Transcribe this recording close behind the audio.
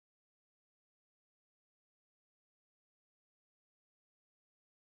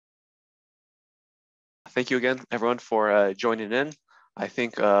Thank you again, everyone, for joining in. I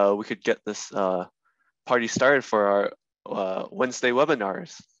think we could get this party started for our Wednesday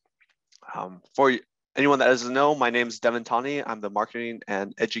webinars. For anyone that doesn't know, my name is Devin Tani. I'm the Marketing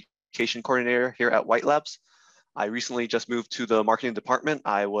and Education Coordinator here at White Labs. I recently just moved to the marketing department.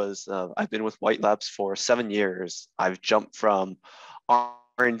 I've been with White Labs for 7 years. I've jumped from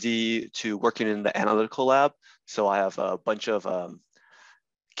R&D to working in the analytical lab. So I have a bunch of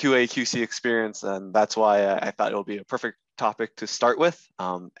QA, QC experience, and that's why I thought it would be a perfect topic to start with.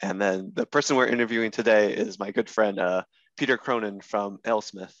 And then the person we're interviewing today is my good friend, Peter Cronin from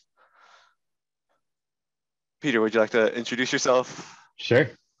AleSmith. Peter, would you like to introduce yourself? Sure.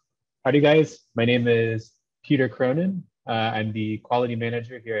 Howdy, guys. My name is Peter Cronin. I'm the quality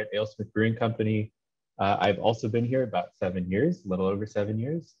manager here at AleSmith Brewing Company. I've also been here about 7 years, a little over 7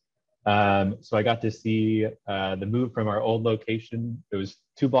 years. So I got to see the move from our old location. It was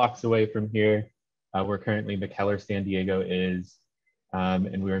 2 blocks away from here, where currently McKellar, San Diego is.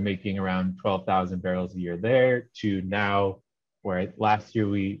 And we were making around 12,000 barrels a year there to now, where last year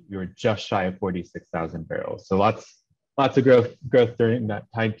we were just shy of 46,000 barrels. So lots of growth during that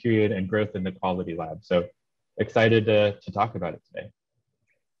time period and growth in the quality lab. So excited to talk about it today.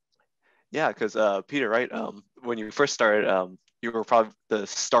 Yeah, because Peter, right, when you first started, you were probably the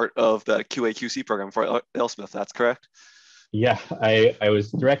start of the QA/QC program for AleSmith, that's correct? Yeah, I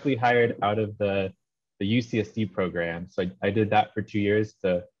was directly hired out of the UCSD program. So I did that for 2 years,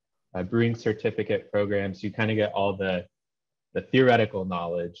 the brewing certificate program. So you kind of get all the theoretical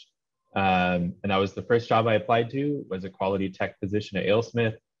knowledge. And that was the first job I applied to, was a quality tech position at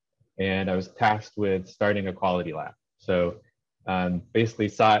AleSmith. And I was tasked with starting a quality lab. So basically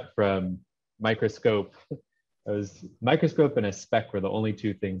saw it from microscope. It was microscope and a spec were the only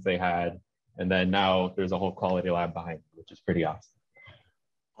 2 things they had. And then now there's a whole quality lab behind it, which is pretty awesome.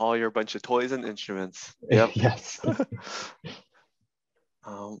 All your bunch of toys and instruments. Yep. Yes.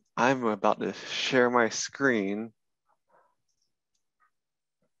 I'm about to share my screen.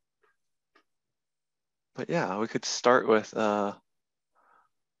 But yeah, we could start with,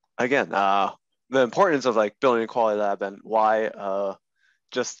 again, the importance of like building a quality lab and why,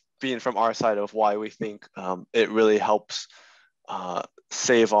 just being from our side of why we think it really helps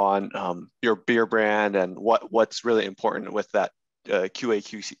save on your beer brand and what's really important with that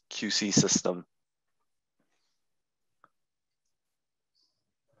QA QC system.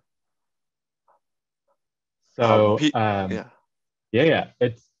 So yeah.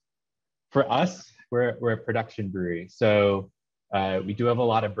 It's for us. We're a production brewery, so we do have a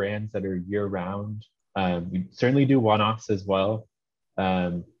lot of brands that are year round. We certainly do one-offs as well,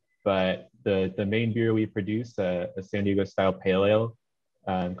 but the main beer we produce, a San Diego style pale ale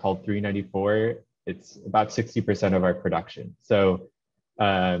called 394. It's about 60% of our production. So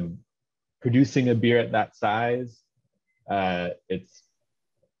producing a beer at that size, it's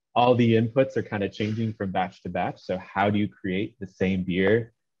all the inputs are kind of changing from batch to batch. So how do you create the same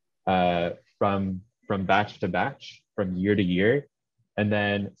beer from batch to batch, from year to year? And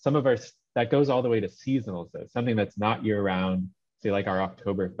then some of that goes all the way to seasonals, though, something that's not year round, say like our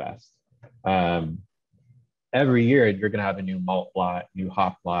Oktoberfest. Every year you're going to have a new malt lot, new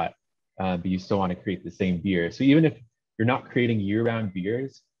hop lot, but you still want to create the same beer. So even if you're not creating year-round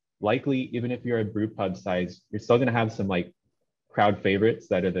beers, likely even if you're a brew pub size, you're still going to have some like crowd favorites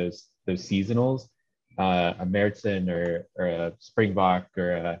that are those seasonals, a Märzen or a Springbok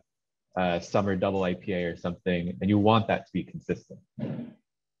or a summer double IPA or something, and you want that to be consistent.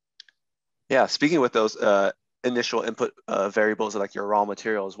 Yeah, speaking with those initial input variables like your raw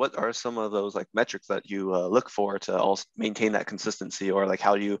materials, what are some of those like metrics that you look for to also maintain that consistency, or like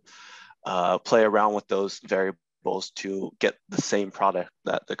how do you play around with those variables to get the same product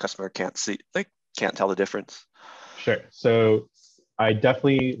that the customer can't see, like can't tell the difference? Sure. So I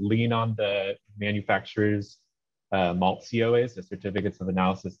definitely lean on the manufacturer's malt COAs, the certificates of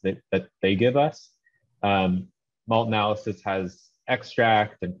analysis that they give us. Malt analysis has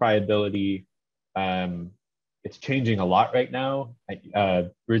extract and friability. It's changing a lot right now.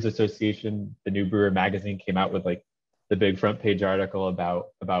 Brewers Association, the New Brewer magazine, came out with like the big front page article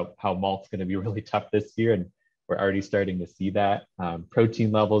about how malt's going to be really tough this year, and we're already starting to see that.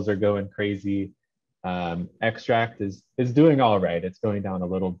 Protein levels are going crazy. Extract is doing all right. It's going down a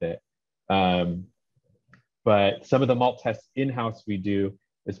little bit. But some of the malt tests in-house we do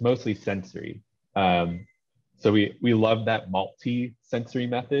is mostly sensory. So we love that malty sensory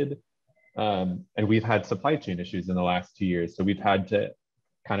method. And we've had supply chain issues in the last 2 years. So we've had to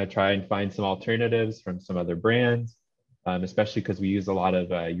kind of try and find some alternatives from some other brands, especially because we use a lot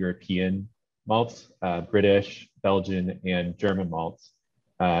of European malts, British, Belgian, and German malts.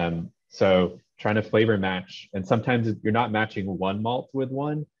 So trying to flavor match. And sometimes you're not matching one malt with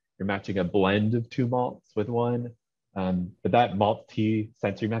one, you're matching a blend of two malts with one. But that malt tea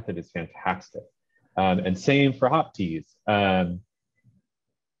sensory method is fantastic. And same for hop teas.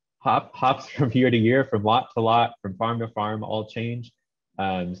 Hops from year to year, from lot to lot, from farm to farm, all change.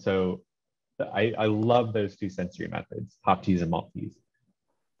 So I love those two sensory methods, hop teas and malt teas.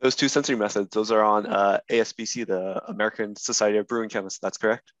 Those two sensory methods, those are on ASBC, the American Society of Brewing Chemists. That's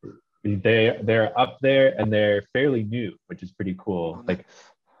correct? They're up there and they're fairly new, which is pretty cool. Oh, nice. Like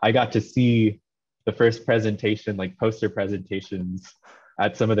I got to see the first presentation, like poster presentations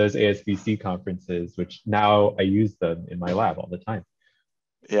at some of those ASBC conferences, which now I use them in my lab all the time.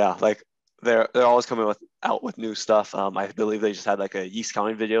 Yeah, like they're always coming out with new stuff. I believe they just had like a yeast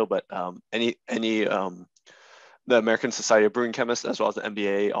counting video, but the American Society of Brewing Chemists as well as the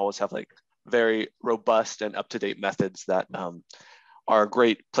MBA always have like very robust and up-to-date methods that are a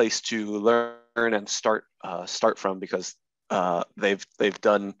great place to learn and start from, because they've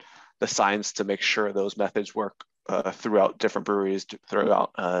done the science to make sure those methods work throughout different breweries,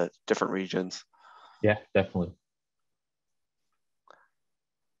 throughout different regions. Yeah, definitely.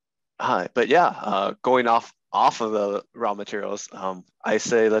 But yeah, going off of the raw materials, I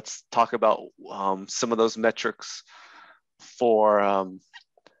say let's talk about some of those metrics for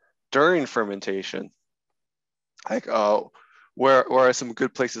during fermentation. Like, where are some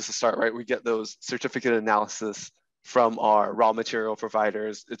good places to start, right? We get those certificate analysis from our raw material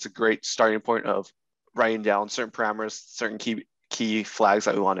providers. It's a great starting point of writing down certain parameters, certain key flags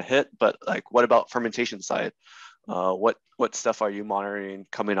that we want to hit. But like, what about fermentation side? What stuff are you monitoring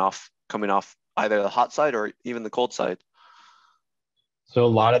coming off either the hot side or even the cold side? So a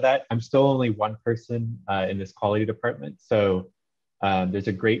lot of that, I'm still only one person in this quality department. So there's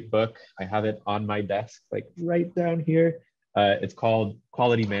a great book. I have it on my desk, like right down here. It's called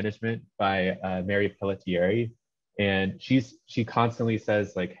Quality Management by Mary Pelletieri. And she constantly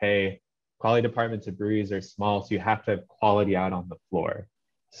says like, hey, quality departments of breweries are small, so you have to have quality out on the floor.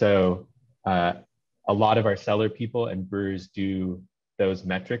 So a lot of our cellar people and brewers do those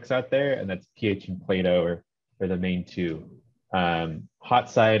metrics out there, and that's pH and Plato are the main two. Hot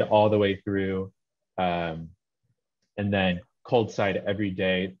side all the way through, and then cold side every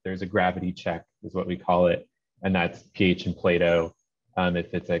day. There's a gravity check, is what we call it, and that's pH and Plato.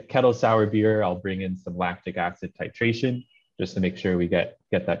 If it's a kettle sour beer, I'll bring in some lactic acid titration just to make sure we get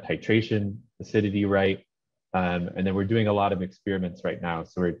that titration acidity right. And then we're doing a lot of experiments right now.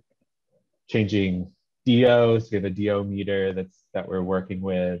 So we're changing DOs. We have a DO meter that we're working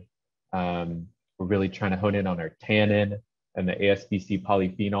with. We're really trying to hone in on our tannin, and the ASBC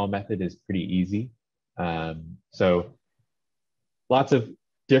polyphenol method is pretty easy. So lots of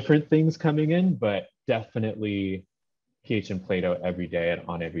different things coming in, but definitely pH and Plato every day and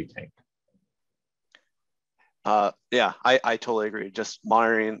on every tank. Yeah, I totally agree. Just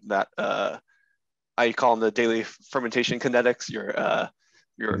monitoring that, I call them the daily fermentation kinetics, your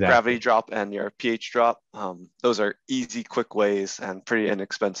exactly. Gravity drop and your pH drop. Those are easy, quick ways and pretty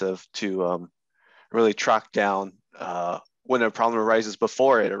inexpensive to really track down when a problem arises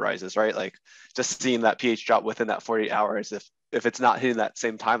before it arises, right? Like just seeing that pH drop within that 48 hours, if it's not hitting that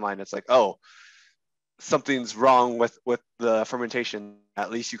same timeline, it's like, oh, something's wrong with the fermentation.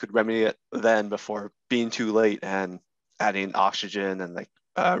 At least you could remedy it then before being too late and adding oxygen and like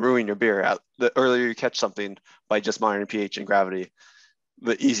ruining your beer. The earlier you catch something by just monitoring pH and gravity,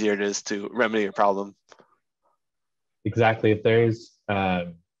 the easier it is to remedy a problem. Exactly. If there's,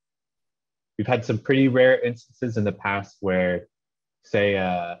 we've had some pretty rare instances in the past where, say,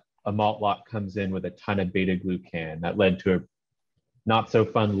 a malt lot comes in with a ton of beta glucan that led to a not so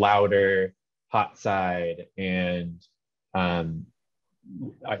fun, louder hot side, and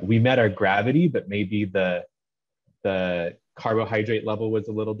we met our gravity, but maybe the carbohydrate level was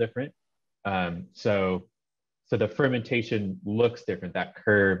a little different. So the fermentation looks different. That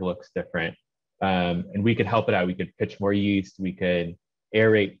curve looks different, and we could help it out. We could pitch more yeast. We could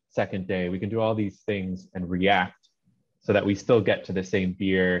aerate second day. We can do all these things and react so that we still get to the same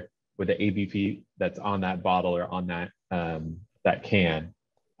beer with the ABV that's on that bottle or on that can.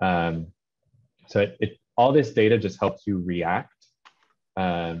 So all this data just helps you react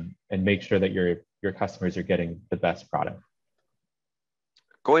and make sure that your customers are getting the best product.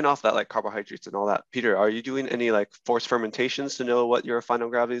 Going off that, like carbohydrates and all that, Peter, are you doing any like forced fermentations to know what your final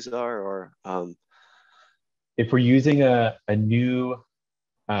gravities are, or? If we're using a new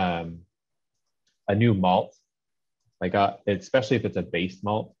malt, like especially if it's a base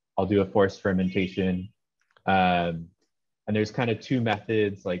malt, I'll do a forced fermentation. And there's kind of two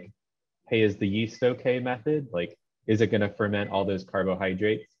methods, like, hey, is the yeast okay method? Like, is it going to ferment all those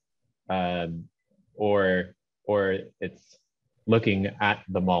carbohydrates? And or it's looking at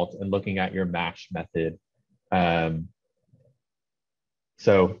the malt and looking at your mash method.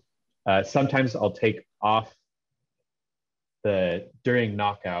 Sometimes I'll take off during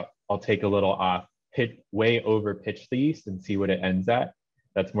knockout, I'll take a little off, way over pitch the yeast and see what it ends at.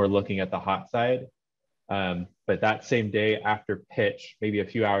 That's more looking at the hot side. But that same day after pitch, maybe a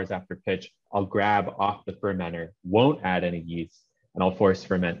few hours after pitch, I'll grab off the fermenter, won't add any yeast, and I'll force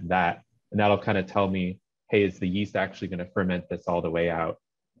ferment that. And that'll kind of tell me, hey, is the yeast actually going to ferment this all the way out?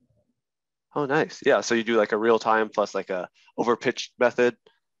 Oh, nice. Yeah. So you do like a real time plus like a over pitch method.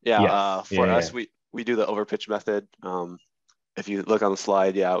 Yeah. Yes. For Yeah, us, yeah. we do the over pitch method. If you look on the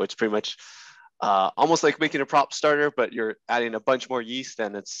slide, yeah, it's pretty much almost like making a prop starter, but you're adding a bunch more yeast,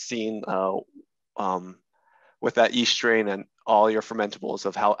 and it's seen with that yeast strain and all your fermentables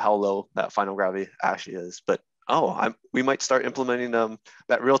of how low that final gravity actually is. But we might start implementing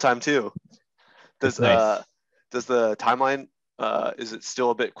that real time too. It's nice. Does the timeline is it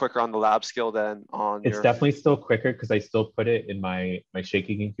still a bit quicker on the lab scale than on It's your? definitely still quicker because I still put it in my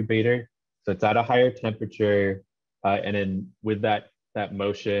shaking incubator. So it's at a higher temperature. And then with that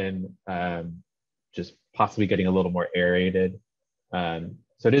motion, just possibly getting a little more aerated. So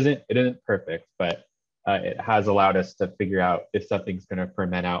it isn't perfect, but it has allowed us to figure out if something's going to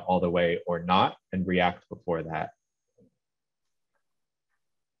ferment out all the way or not and react before that.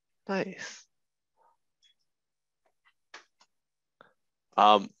 Nice.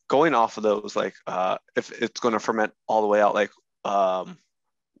 Going off of those, like if it's going to ferment all the way out, like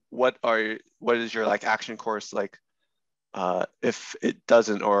what is your like action course like if it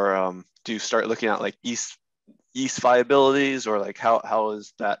doesn't, or do you start looking at like yeast viabilities, or like how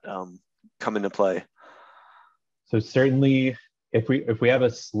is that come into play? So certainly, if we have a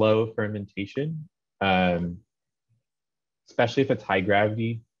slow fermentation, especially if it's high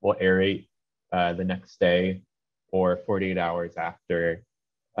gravity, we'll aerate the next day or 48 hours after.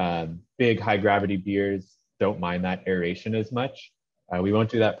 Big high gravity beers don't mind that aeration as much. We won't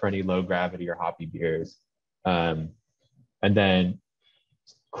do that for any low gravity or hoppy beers. And then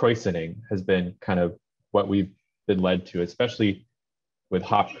krausening has been kind of what we've been led to, especially with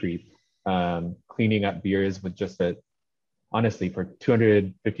hop creep, cleaning up beers with just honestly, for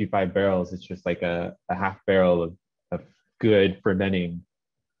 255 barrels, it's just like a half barrel of good fermenting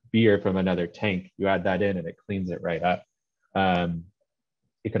beer from another tank. You add that in and it cleans it right up.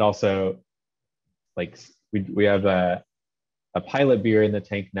 It could also, like, we have a pilot beer in the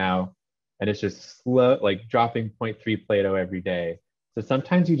tank now, and it's just slow, like dropping 0.3 Plato every day. So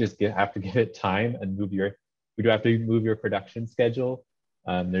sometimes you just have to give it time and we do have to move your production schedule.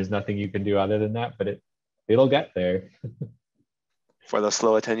 There's nothing you can do other than that, but it'll get there. For the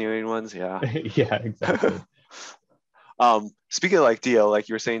slow attenuating ones, yeah. Yeah, exactly. Speaking of like DO, like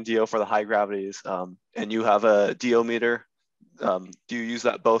you were saying DO for the high gravities, and you have a DO meter. Do you use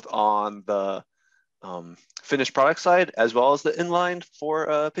that both on the finished product side as well as the inline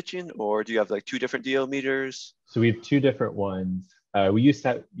for pitching, or do you have like two different DO meters? So we have two different ones. We used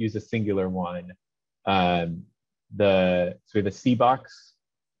to use a singular one. So we have a C box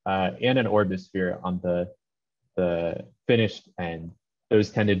and an orbisphere on the finished end. Those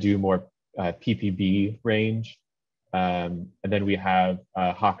tend to do more ppb range. And then we have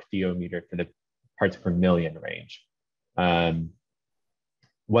a Hawk DO meter for the parts per million range.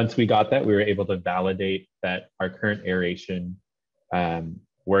 Once we got that, we were able to validate that our current aeration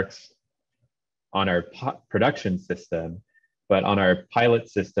works on our production system, but on our pilot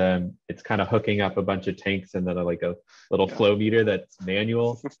system, it's kind of hooking up a bunch of tanks and then like a little flow meter that's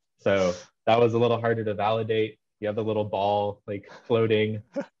manual. So that was a little harder to validate. You have the little ball like floating.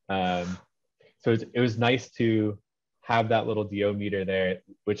 So it was nice to have that little DO meter there,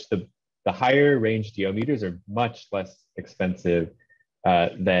 which the higher range DO meters are much less expensive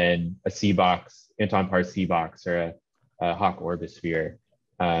than a C box, Anton Par C box, or a Hawk Orbisphere.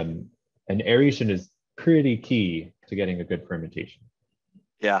 And aeration is pretty key to getting a good fermentation.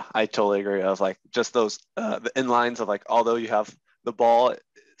 Yeah, I totally agree. Of like just those the inlines of like, although you have the ball,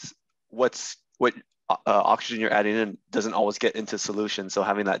 what oxygen you're adding in doesn't always get into solution. So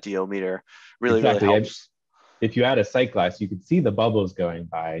having that DO meter really helps. If you add a sight glass, you could see the bubbles going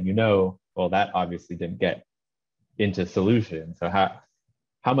by, and well, that obviously didn't get into solution. So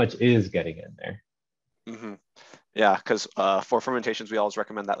how much is getting in there? Mm-hmm. Yeah, because for fermentations, we always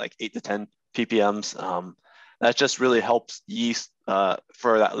recommend that like 8 to 10 ppms. That just really helps yeast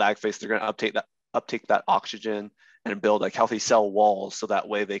for that lag phase. They're going to uptake that oxygen and build like healthy cell walls, so that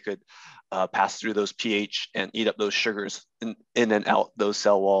way they could pass through those pH and eat up those sugars in and out those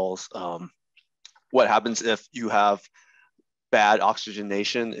cell walls. What happens if you have bad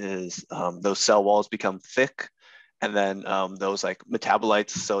oxygenation is those cell walls become thick, and then those like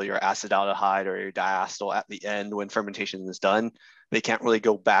metabolites, so your acetaldehyde or your diacetyl at the end when fermentation is done, they can't really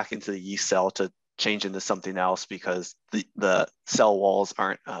go back into the yeast cell to change into something else because the cell walls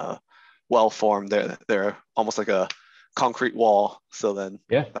aren't well formed. They're almost like a concrete wall. So then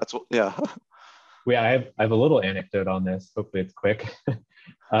Yeah. that's what, yeah. I have a little anecdote on this. Hopefully it's quick.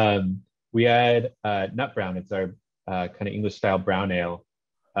 We had nut brown. It's our kind of English style brown ale,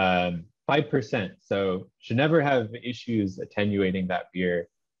 5%. So should never have issues attenuating that beer.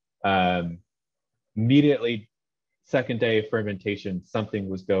 Immediately, second day of fermentation, something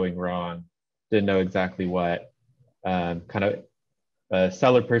was going wrong. Didn't know exactly what. Kind of a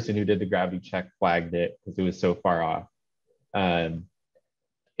cellar person who did the gravity check flagged it because it was so far off.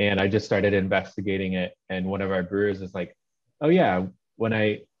 And I just started investigating it. And one of our brewers was like, oh yeah, when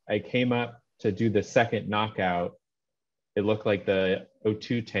I came up to do the second knockout, it looked like the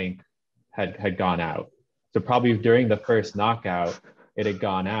O2 tank had gone out. So probably during the first knockout, it had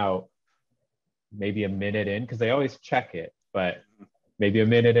gone out maybe a minute in, because they always check it, but maybe a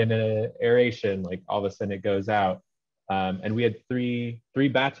minute in an aeration, like all of a sudden it goes out. And we had three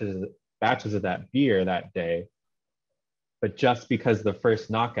batches of that beer that day. But just because the first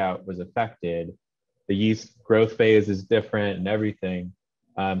knockout was affected, the yeast growth phase is different and everything.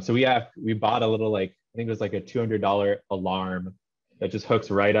 So we bought a little, like, I think it was like a $200 alarm that just hooks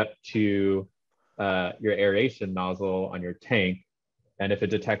right up to your aeration nozzle on your tank. And if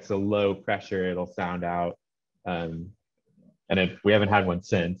it detects a low pressure, it'll sound out. And we haven't had one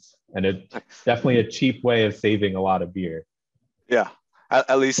since. And it's definitely a cheap way of saving a lot of beer. Yeah,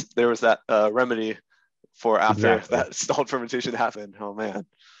 at least there was that remedy for after Exactly. that stalled fermentation happened. Oh man.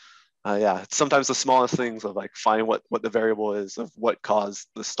 Yeah, it's sometimes the smallest things of like finding what the variable is of what caused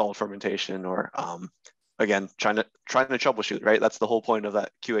the stalled fermentation, or again trying to troubleshoot, right? That's the whole point of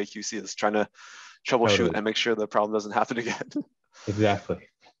that QA/QC, is trying to troubleshoot Totally. and make sure the problem doesn't happen again. Exactly.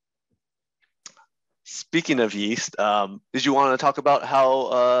 Speaking of yeast, did you want to talk about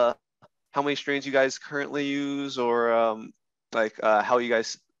how many strains you guys currently use, or how you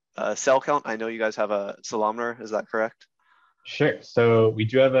guys cell count? I know you guys have a salometer, is that correct? Sure. So we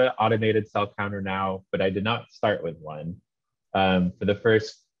do have an automated cell counter now, but I did not start with one. For the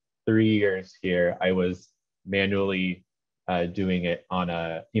first 3 years here, I was manually doing it on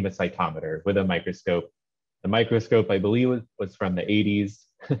a hemocytometer with a microscope. The microscope, I believe, was from the 80s.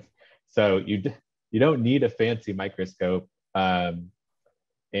 So you don't need a fancy microscope. And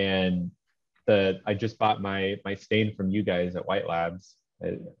I just bought my stain from you guys at White Labs.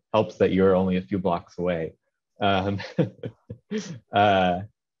 It helps that you're only a few blocks away.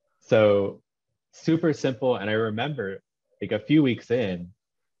 So super simple. And I remember like a few weeks in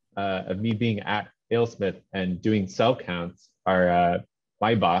of me being at AleSmith and doing cell counts,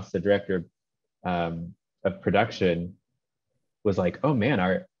 my boss, the director of production, was like, oh man,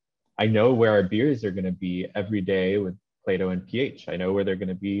 I know where our beers are going to be every day with Plato and pH. I know where they're going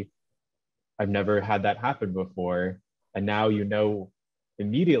to be. I've never had that happen before. And now you know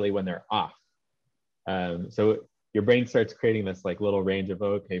immediately when they're off. So your brain starts creating this like little range of,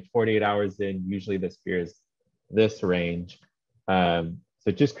 okay, 48 hours in, usually this beer is this range. So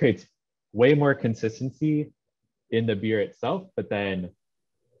it just creates way more consistency in the beer itself, but then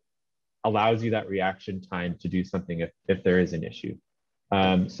allows you that reaction time to do something if there is an issue.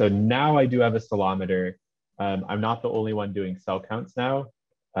 So now I do have a salometer. I'm not the only one doing cell counts now.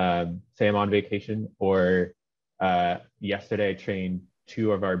 Say I'm on vacation, or yesterday I trained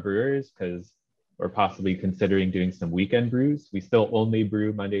 2 of our brewers because we're possibly considering doing some weekend brews. We still only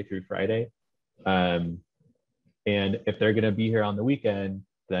brew Monday through Friday. And if they're going to be here on the weekend,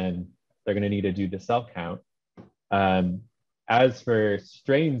 then they're going to need to do the cell count. As for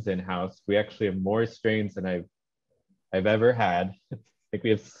strains in-house, we actually have more strains than I've ever had. I think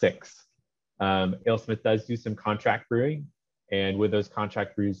we have 6. AleSmith does do some contract brewing, and with those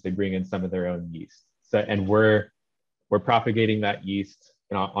contract brews, they bring in some of their own yeast. So, and we're propagating that yeast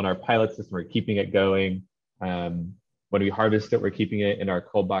on our pilot system. We're keeping it going. When we harvest it, we're keeping it in our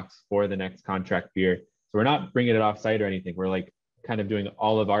cold box for the next contract beer. So we're not bringing it off-site or anything. We're like kind of doing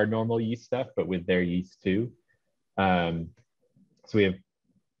all of our normal yeast stuff, but with their yeast too. So we have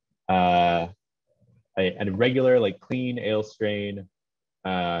a regular, like clean ale strain,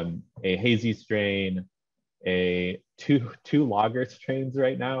 a hazy strain, two lager strains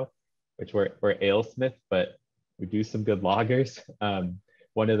right now, which we're AleSmith, but we do some good lagers.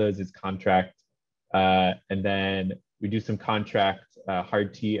 One of those is contract, and then we do some contract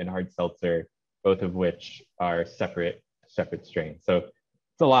hard tea and hard seltzer, both of which are separate strains. So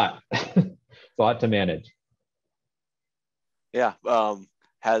it's a lot. It's a lot to manage. Yeah.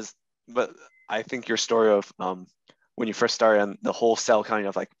 Has but I think your story of when you first started and the whole cell counting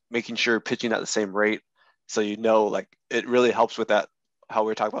of like making sure you're pitching at the same rate, so like it really helps with that. How we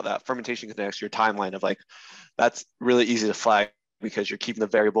were talking about that fermentation kinetics, your timeline of like that's really easy to flag because you're keeping the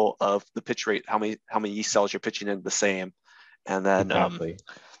variable of the pitch rate, how many yeast cells you're pitching in the same, and then Exactly.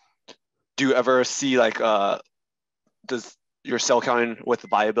 do you ever see like does your cell counting with the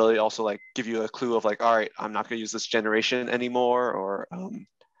viability also like give you a clue of like, all right, I'm not going to use this generation anymore, or I'll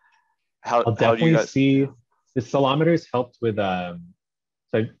how do you definitely guys? see the salometers helped with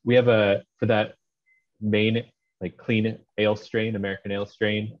so we have a for that main like clean ale strain, American ale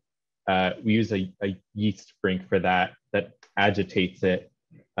strain. We use a yeast brink for that agitates it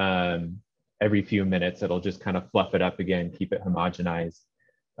every few minutes. It'll just kind of fluff it up again, keep it homogenized.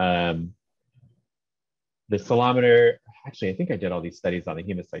 Um, the salometer, actually, I think I did all these studies on the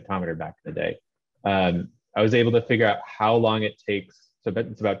hemocytometer back in the day. I was able to figure out how long it takes. So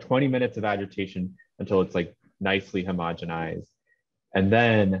it's about 20 minutes of agitation until it's like nicely homogenized. And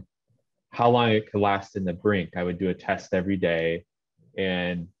then how long it could last in the brink. I would do a test every day,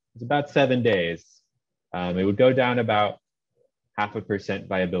 and it's about 7 days. It would go down about 0.5%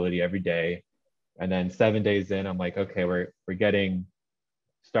 viability every day, and then 7 days in, I'm like, okay, we're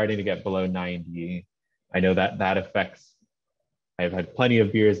starting to get below 90. I know that affects. I've had plenty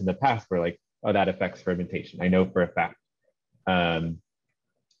of beers in the past where like, oh, that affects fermentation. I know for a fact. Um,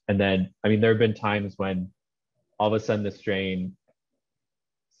 and then, I mean, there have been times when all of a sudden the strain,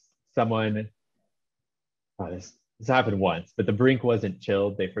 someone this happened once, but the brink wasn't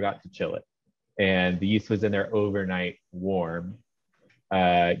chilled. They forgot to chill it. And the yeast was in there overnight warm,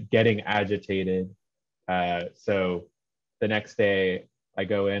 getting agitated. So the next day I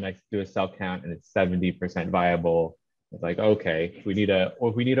go in, I do a cell count and it's 70% viable. It's like, okay, we need to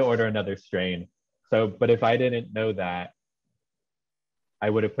order another strain. So, but if I didn't know that, I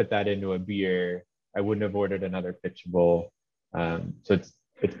would have put that into a beer. I wouldn't have ordered another pitchable. So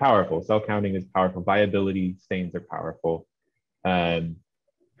it's powerful. Cell counting is powerful. Viability stains are powerful.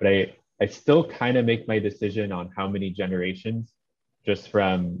 But I still kind of make my decision on how many generations just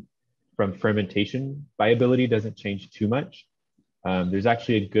from fermentation. Viability doesn't change too much. There's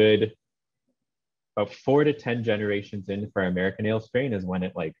actually a good about 4 to 10 generations in for American ale strain is when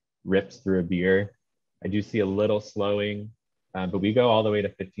it like rips through a beer. I do see a little slowing, but we go all the way to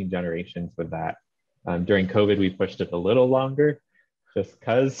 15 generations with that. During COVID, we pushed it a little longer just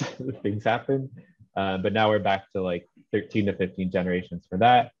because things happen. But now we're back to like 13 to 15 generations for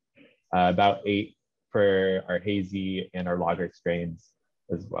that, about 8 for our hazy and our lager strains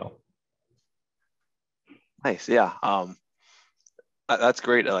as well. Nice, yeah. That's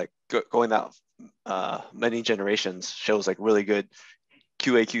great. Like going that many generations shows like really good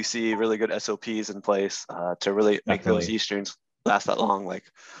QA/QC, really good SOPs in place to really make those Definitely. yeast strains last that long. Like,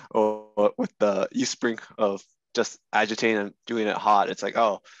 oh, with the yeast brink of just agitating and doing it hot, it's like,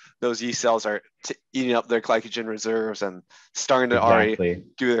 oh, those yeast cells are eating up their glycogen reserves and starting to already Exactly.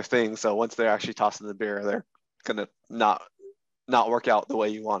 do their thing. So once they're actually tossed in the beer, they're gonna not work out the way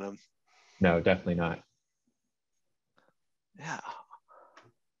you want them. No, definitely not. Yeah.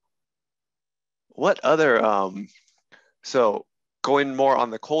 What other so going more on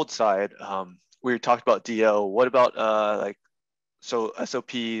the cold side, we talked about DO. What about like so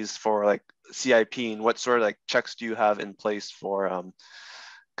SOPs for like CIP, and what sort of like checks do you have in place for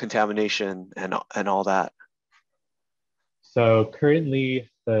contamination and all that? So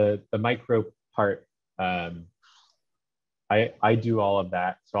currently the micro part, um, I do all of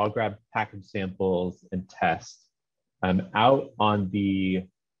that. So I'll grab package samples and test. Out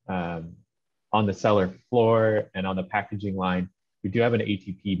um, on the cellar floor and on the packaging line, we do have an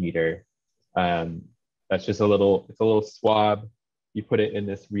ATP meter. Um, that's just it's a little swab. You put it in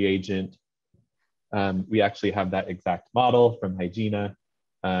this reagent. We actually have that exact model from Hygiena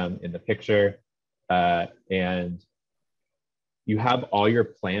in the picture. And you have all your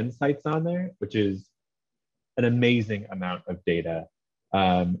planned sites on there, which is an amazing amount of data.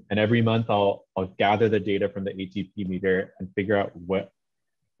 And every month I'll gather the data from the ATP meter and figure out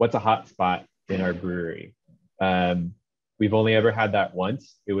what's a hot spot in our brewery. We've only ever had that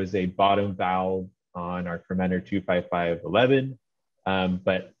once. It was a bottom valve on our fermenter 25511.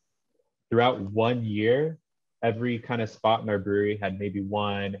 But throughout 1 year, every kind of spot in our brewery had maybe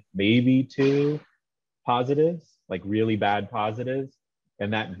one, maybe two positives, like really bad positives.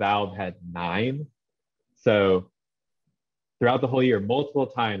 And that valve had 9. So throughout the whole year, multiple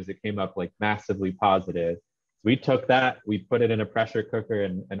times it came up like massively positive. We took that, we put it in a pressure cooker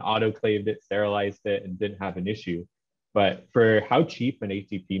and autoclaved it, sterilized it, and didn't have an issue. But for how cheap an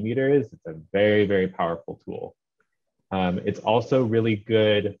ATP meter is, it's a very, very powerful tool. It's also really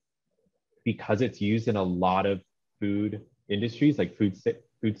good because it's used in a lot of food industries, like food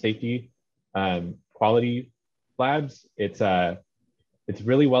safety, quality labs. It's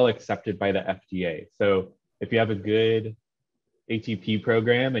really well accepted by the FDA. So if you have a good ATP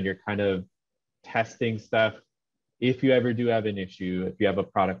program and you're kind of testing stuff, if you ever do have an issue, if you have a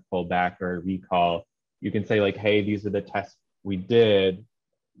product pullback or a recall, you can say like, hey, these are the tests we did.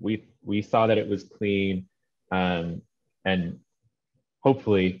 We saw that it was clean, and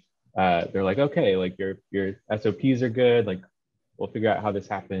hopefully they're like, okay, like your SOPs are good. Like we'll figure out how this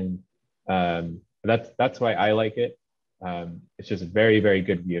happened. That's why I like it. It's just very, very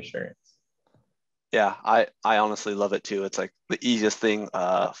good reassurance. Yeah, I honestly love it too. It's like the easiest thing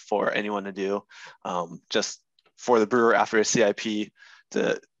for anyone to do. Just for the brewer after a CIP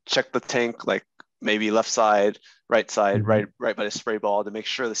to check the tank, like maybe left side, Mm-hmm. right by the spray ball to make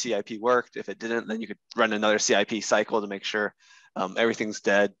sure the CIP worked. If it didn't, then you could run another CIP cycle to make sure everything's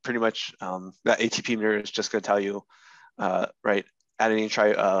dead. Pretty much that ATP meter is just going to tell you, right,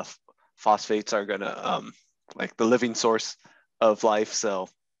 adenine phosphates are going to like the living source of life. So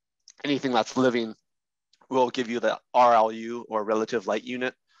anything that's living will give you the RLU or relative light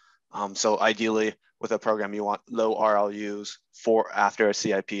unit. So ideally with a program, you want low RLUs for after a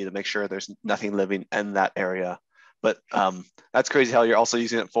CIP to make sure there's nothing living in that area. But that's crazy how you're also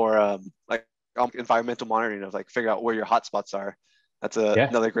using it for like environmental monitoring of like figure out where your hotspots are. That's Yeah,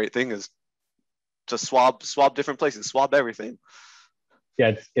 another great thing is just swab different places, swab everything.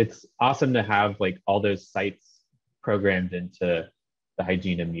 yeah, it's awesome to have like all those sites programmed into the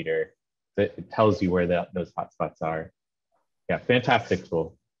hygiene meter. It tells you where those hotspots are. Yeah, fantastic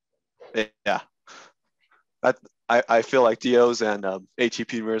tool. Yeah, that I feel like DOs and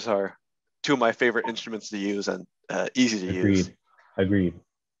ATP mirrors are two of my favorite instruments to use and easy to use. Agreed. Agreed.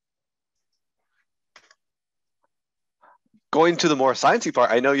 Going to the more sciencey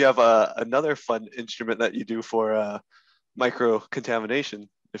part, I know you have another fun instrument that you do for micro contamination.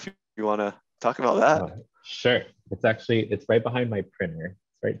 If you want to talk about that. Sure. It's right behind my printer.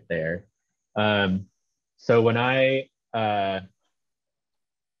 It's right there. Um, so when AleSmith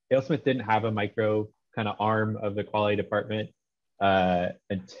didn't have a micro kind of arm of the quality department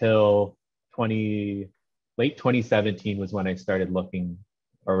until 20 late 2017 was when I started looking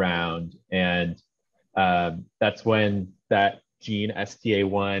around, and that's when that gene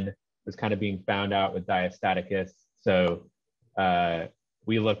STA1 was kind of being found out with diastaticus. So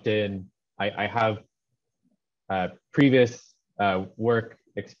we looked in. I have previous work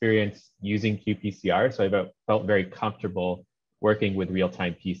experience using qPCR, so I felt very comfortable working with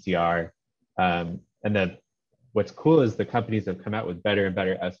real-time PCR. And then what's cool is the companies have come out with better and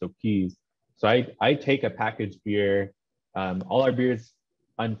better SOPs. So I take a packaged beer, all our beers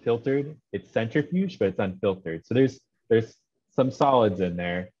unfiltered. It's centrifuge, but it's unfiltered. So there's some solids in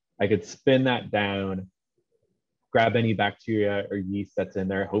there. I could spin that down, grab any bacteria or yeast that's in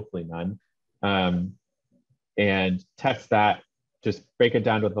there, hopefully none, and test that. Just break it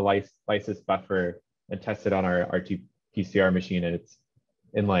down with the lysis buffer and test it on our RT-PCR machine, and it's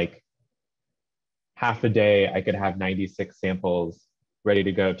in like half a day, I could have 96 samples ready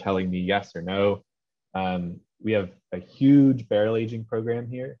to go telling me yes or no. We have a huge barrel aging program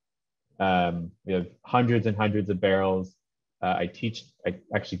here. We have hundreds and hundreds of barrels. I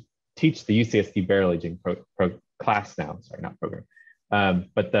actually teach the UCSD barrel aging class now. Sorry, not program.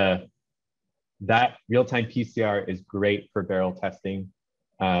 But that real-time PCR is great for barrel testing.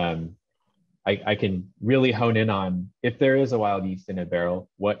 I can really hone in on if there is a wild yeast in a barrel,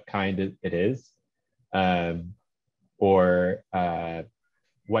 what kind it is, or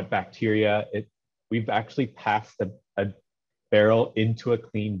what bacteria. We've actually passed a barrel into a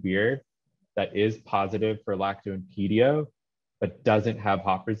clean beer that is positive for lacto and pedio, but doesn't have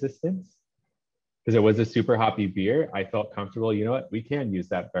hop resistance. Because it was a super hoppy beer, I felt comfortable. You know what? We can use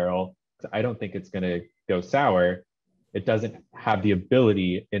that barrel. I don't think it's going to go sour. It doesn't have the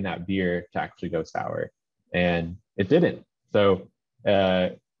ability in that beer to actually go sour, and it didn't. So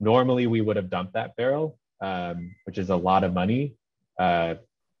normally we would have dumped that barrel, which is a lot of money,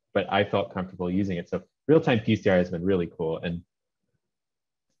 but I felt comfortable using it. So real-time PCR has been really cool, and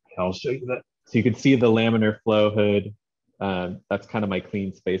I'll show you that. So you can see the laminar flow hood. That's kind of my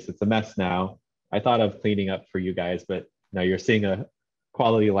clean space. It's a mess now. I thought of cleaning up for you guys, but now you're seeing a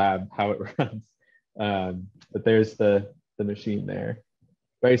quality lab, how it runs. But there's the machine there.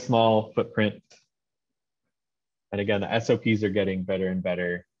 Very small footprint. And again, the SOPs are getting better and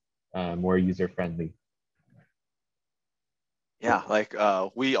better, more user-friendly. Yeah, like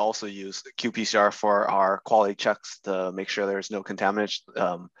we also use qPCR for our quality checks to make sure there's no contaminants.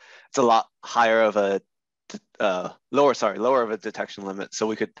 It's a lot higher of a lower of a detection limit, so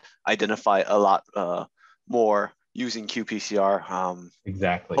we could identify a lot more using qPCR.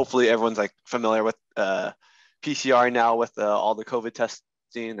 Exactly. Hopefully everyone's like familiar with PCR now with all the COVID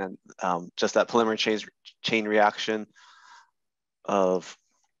testing and just that polymerase chain reaction of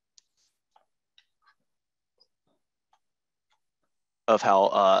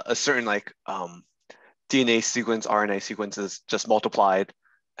how a certain like DNA sequence, RNA sequence is just multiplied,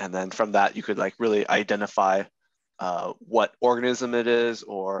 and then from that you could like really identify what organism it is,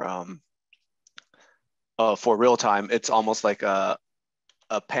 or for real time, it's almost like a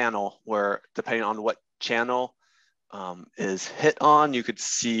panel where depending on what channel is hit on, you could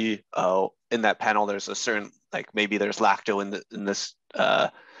see in that panel there's a certain, like maybe there's lacto in this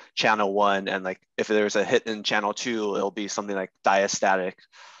channel 1, and like if there's a hit in channel 2, it'll be something like diastatic.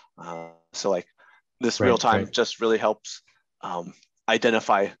 So like this real time just really helps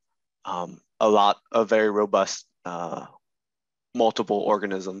identify a lot of very robust multiple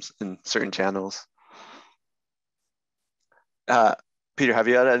organisms in certain channels. Peter, have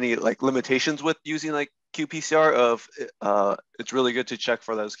you had any like limitations with using like qPCR of it's really good to check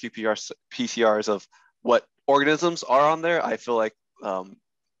for those PCRs of what organisms are on there? I feel like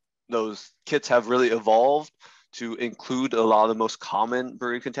those kits have really evolved to include a lot of the most common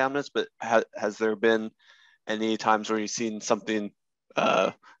brewery contaminants, but has there been any times where you've seen something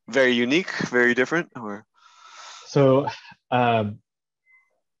very unique, very different? Or so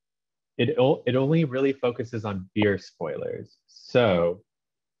it only really focuses on beer spoilers. So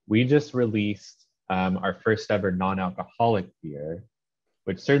we just released our first ever non-alcoholic beer,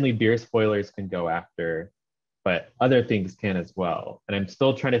 which certainly beer spoilers can go after, but other things can as well. And I'm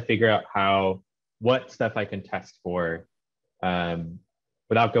still trying to figure out what stuff I can test for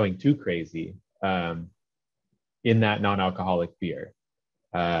without going too crazy in that non-alcoholic beer.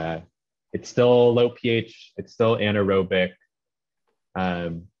 It's still low pH, it's still anaerobic,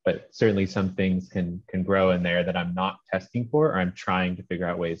 but certainly some things can grow in there that I'm not testing for, or I'm trying to figure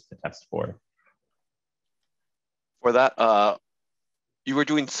out ways to test for. For that, you were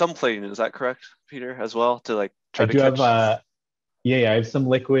doing some plating, is that correct, Peter, as well, to like try to catch? I have some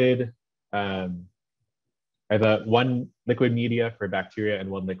liquid. I have one liquid media for bacteria and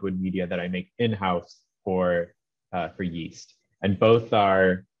one liquid media that I make in-house for yeast. And both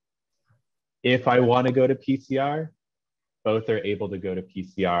are, if I want to go to PCR, both are able to go to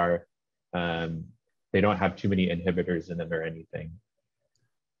PCR. They don't have too many inhibitors in them or anything.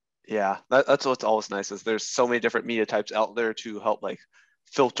 Yeah, that's what's always nice, is there's so many different media types out there to help like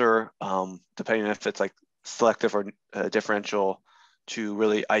filter, depending if it's like selective or differential, to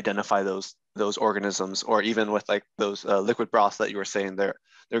really identify those organisms, or even with like those liquid broths that you were saying, they're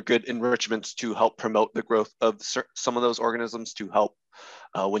good enrichments to help promote the growth of some of those organisms, to help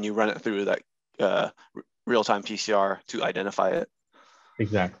when you run it through that real-time PCR to identify it.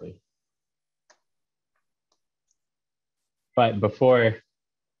 Exactly. But before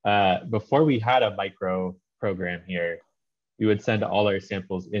we had a micro program here, we would send all our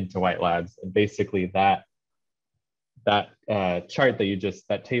samples into White Labs, and basically that chart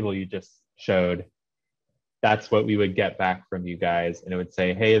that table you just showed, that's what we would get back from you guys, and it would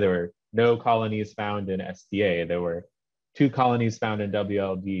say, hey, there were no colonies found in SDA, there were 2 colonies found in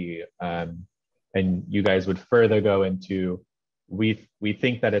WLD, and you guys would further go into, we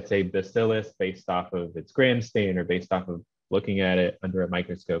think that it's a bacillus based off of its gram stain, or based off of looking at it under a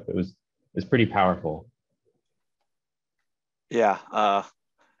microscope. It was pretty powerful. Yeah,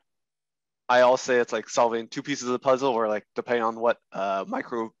 I always say it's like solving 2 pieces of the puzzle, where like depending on what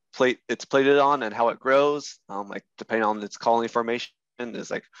micro plate it's plated on and how it grows, like depending on its colony formation, is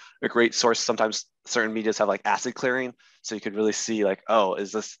like a great source. Sometimes certain medias have like acid clearing, so you could really see like, oh,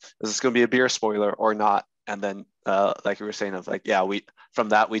 is this going to be a beer spoiler or not? And then like you were saying, of like, yeah, we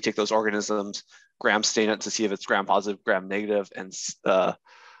take those organisms, gram stain it to see if it's gram positive, gram negative, and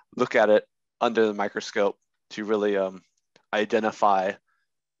look at it under the microscope to really identify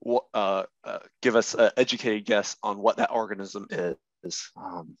give us an educated guess on what that organism is.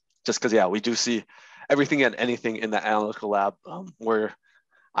 Just because, yeah, we do see everything and anything in the analytical lab, where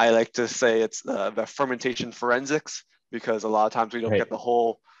I like to say it's the fermentation forensics, because a lot of times we don't get the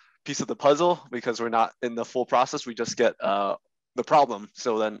whole piece of the puzzle because we're not in the full process. We just get the problem.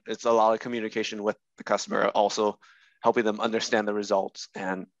 So then it's a lot of communication with the customer, also helping them understand the results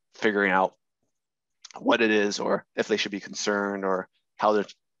and figuring out what it is, or if they should be concerned, or how to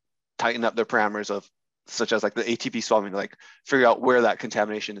tighten up their parameters of, such as like the ATP swapping, like figure out where that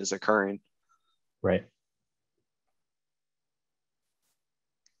contamination is occurring. Right.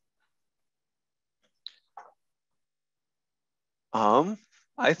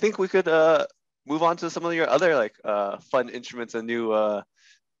 I think we could move on to some of your other like fun instruments and new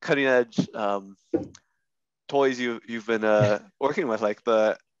cutting edge toys you've been working with, like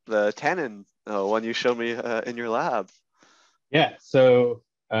the tannin one you showed me in your lab. Yeah, so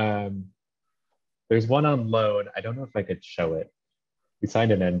there's one on loan. I don't know if I could show it. We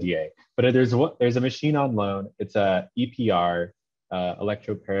signed an NDA, but there's a machine on loan. It's a EPR,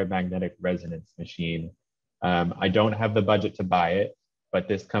 electroparamagnetic resonance machine. I don't have the budget to buy it, but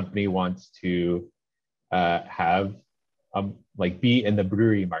this company wants to have like be in the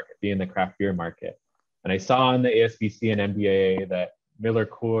brewery market, be in the craft beer market. And I saw on the ASBC and MBA that Miller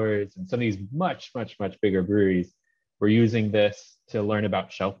Coors and some of these much bigger breweries were using this to learn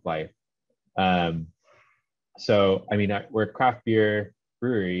about shelf life. So, I mean, we're a craft beer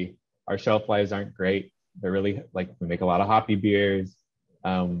brewery. Our shelf lives aren't great. They're really like, we make a lot of hoppy beers.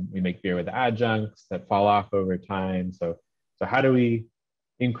 We make beer with adjuncts that fall off over time. So how do we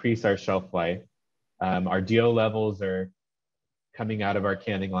increase our shelf life? Our DO levels are coming out of our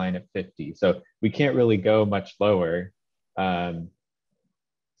canning line at 50. So we can't really go much lower.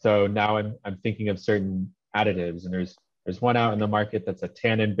 So now I'm thinking of certain additives, and there's one out in the market that's a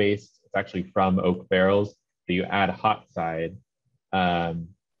tannin based. It's actually from oak barrels that you add hot side. And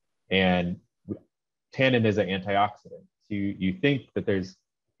tannin is an antioxidant. So you think that it's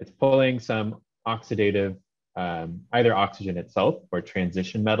pulling some oxidative, either oxygen itself or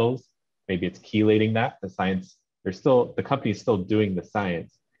transition metals. Maybe it's chelating that. The science, the company's still doing the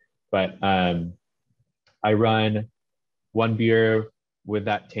science, but I run one beer with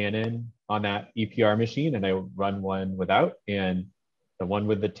that tannin on that EPR machine, and I run one without, and the one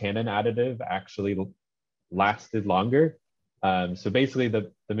with the tannin additive actually lasted longer. So basically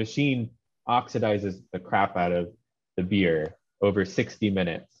the machine oxidizes the crap out of the beer over 60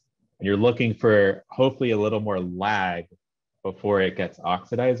 minutes. And you're looking for hopefully a little more lag before it gets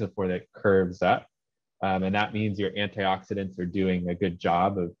oxidized, before it curves up. And that means your antioxidants are doing a good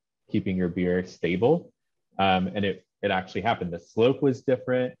job of keeping your beer stable. And it actually happened. The slope was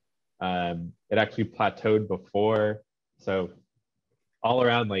different. It actually plateaued before. So all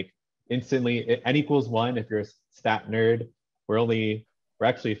around, like instantly, N equals 1 if you're a stat nerd. We're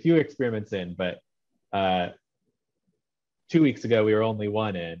actually a few experiments in, but 2 weeks ago we were only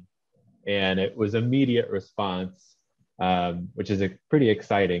 1 in, and it was immediate response, which is pretty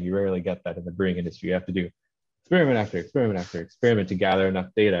exciting. You rarely get that in the brewing industry. You have to do experiment after experiment after experiment to gather enough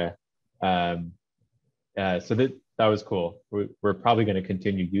data. So that was cool. We're probably going to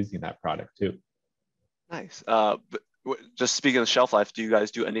continue using that product too. Nice. But just speaking of shelf life, do you guys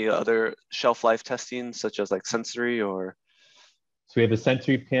do any other shelf life testing, such as like sensory or? So we have a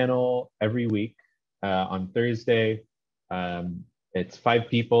sensory panel every week on Thursday. It's 5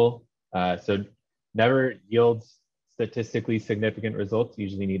 people, so never yields statistically significant results.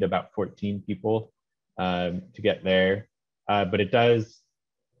 Usually need about 14 people to get there, but it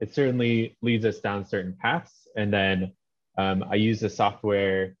certainly leads us down certain paths. And then I use a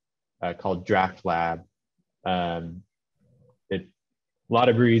software called Draft Lab. A lot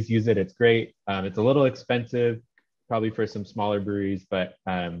of breweries use it. It's great. It's a little expensive, probably for some smaller breweries, but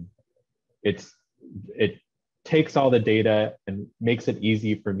it takes all the data and makes it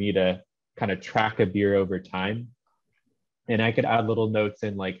easy for me to kind of track a beer over time. And I could add little notes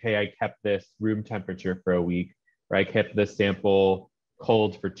in like, hey, I kept this room temperature for a week, or I kept this sample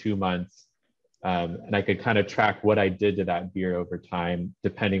cold for 2 months. And I could kind of track what I did to that beer over time,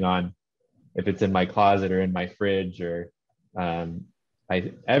 depending on if it's in my closet or in my fridge, or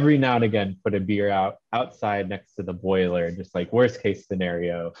I every now and again put a beer outside next to the boiler, just like worst case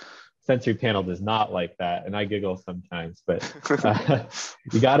scenario. Sensory panel does not like that, and I giggle sometimes. But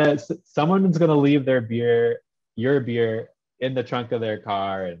someone's gonna leave your beer in the trunk of their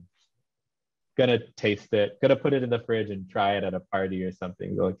car and gonna taste it, gonna put it in the fridge and try it at a party or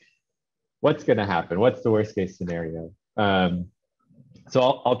something. Like, what's gonna happen? What's the worst case scenario? So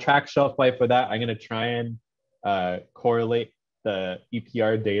I'll track shelf life with that. I'm gonna try and correlate the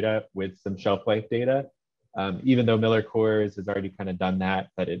EPR data with some shelf life data. Even though Miller Coors has already kind of done that,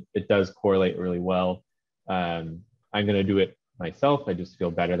 but it does correlate really well. I'm going to do it myself. I just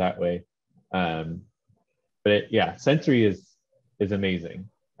feel better that way. But sensory is amazing.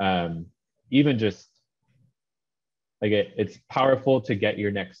 Even just like it's powerful to get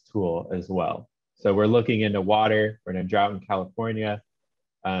your next tool as well. So we're looking into water. We're in a drought in California.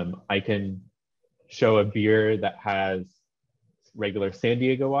 I can show a beer that has regular San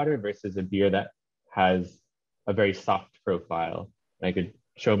Diego water versus a beer that has a very soft profile. And I could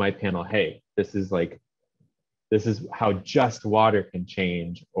show my panel, hey, this is how just water can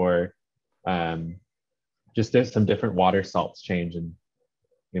change, or just there's some different water salts change. And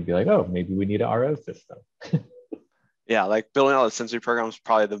you'd be like, oh, maybe we need an RO system. Yeah, like building out a sensory program is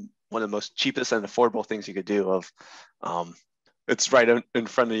probably one of the most cheapest and affordable things you could do. Um, it's right in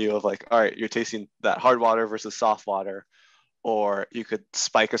front of you of like, all right, you're tasting that hard water versus soft water, or you could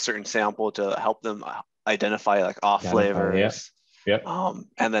spike a certain sample to help them identify like off Identify, yeah. flavors. Yep.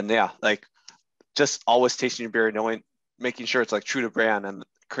 And then yeah, like just always tasting your beer, knowing, making sure it's like true to brand and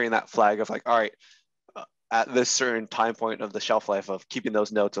creating that flag of like, all right, at this certain time point of the shelf life of keeping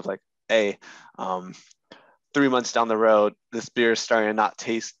those notes of like, hey, 3 months down the road, this beer is starting to not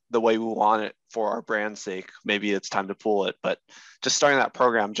taste the way we want it for our brand's sake. Maybe it's time to pull it. But just starting that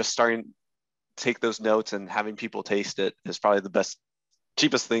program, just starting to take those notes and having people taste it is probably the best,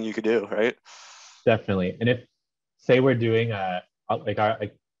 cheapest thing you could do, right? Definitely. And if say we're doing like I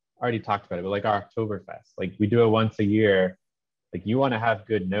already talked about it, but like our Oktoberfest, like we do it once a year, like you want to have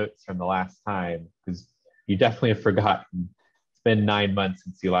good notes from the last time because you definitely have forgotten. It's been 9 months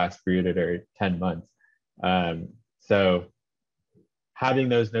since you last brewed it, or 10 months. So having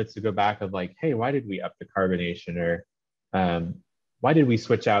those notes to go back of like, hey, why did we up the carbonation, or why did we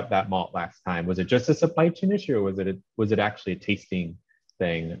switch out that malt last time? Was it just a supply chain issue, or was it actually a tasting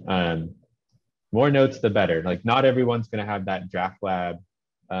thing? More notes, the better. Like not everyone's going to have that draft lab.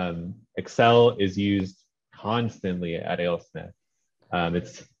 Excel is used constantly at AleSmith.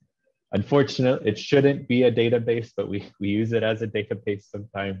 It's unfortunate. It shouldn't be a database, but we use it as a database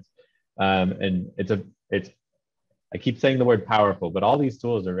sometimes. And I keep saying the word powerful, but all these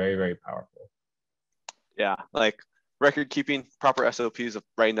tools are very, very powerful. Yeah, like record keeping, proper SOPs of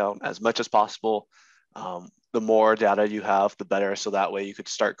writing down as much as possible. The more data you have, the better. So that way you could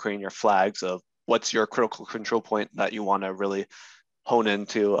start creating your flags of what's your critical control point that you want to really hone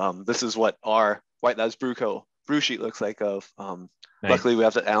into. This is what our White Labs brew sheet looks like. Nice. Luckily, we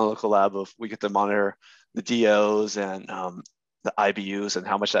have the analytical lab of we get to monitor the DOs and the IBUs and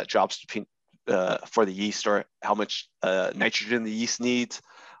how much that drops for the yeast, or how much nitrogen the yeast needs.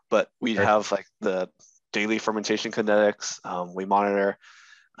 But we have like the daily fermentation kinetics. We monitor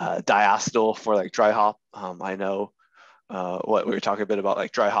diacetyl for like dry hop. I know what we were talking a bit about,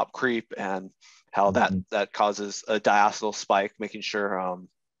 like dry hop creep and how that causes a diacetyl spike, making sure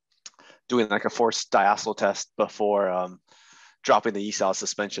doing like a forced diacetyl test before dropping the yeast out of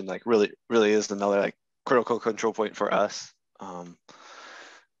suspension, like really is another like critical control point for us.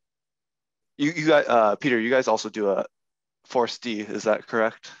 You guys, Peter, you guys also do a Force D, is that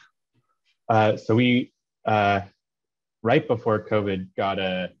correct? So we right before COVID got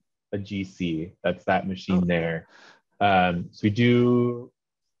a GC. That's that machine there. So we do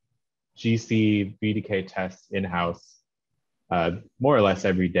GC BDK tests in-house more or less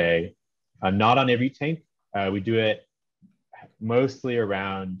every day. Not on every tank. We do it mostly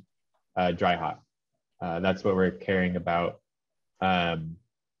around dry hop. That's what we're caring about.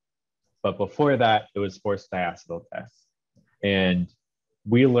 But before that, it was forced diacetyl tests. And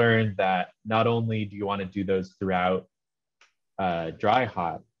we learned that not only do you want to do those throughout dry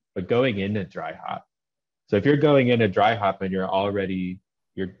hop, but going into dry hop. So if you're going into dry hop and your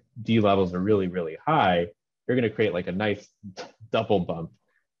D levels are really, really high, you're going to create like a nice double bump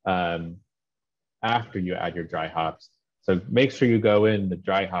after you add your dry hops. So make sure you go in the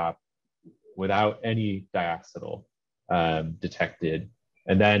dry hop without any diacetyl detected.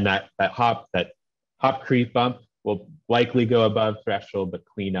 And then that hop creep bump will likely go above threshold, but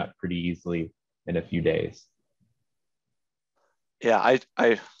clean up pretty easily in a few days. Yeah,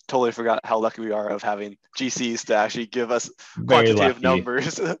 I totally forgot how lucky we are of having GCs to actually give us Very quantitative lucky.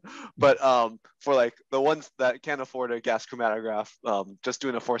 numbers. But for like the ones that can't afford a gas chromatograph, just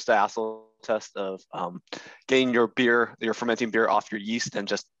doing a forced diacetyl test of getting your fermenting beer off your yeast and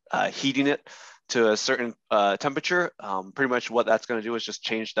just heating it to a certain temperature. Pretty much what that's going to do is just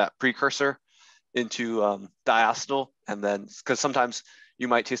change that precursor into diacetyl. And then, because sometimes you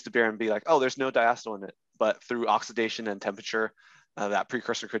might taste the beer and be like, oh, there's no diacetyl in it. But through oxidation and temperature, that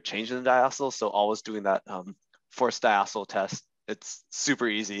precursor could change into diacetyl. So always doing that forced diacetyl test. It's super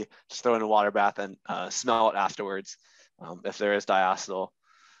easy. Just throw in a water bath and smell it afterwards. If there is diacetyl,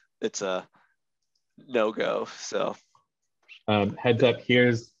 it's a no-go. So heads up,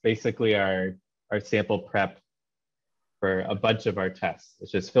 here's basically our sample prep for a bunch of our tests.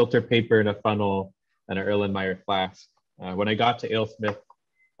 It's just filter paper in a funnel and an Erlenmeyer flask. When I got to AleSmith,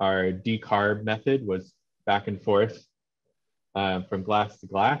 our decarb method was back and forth from glass to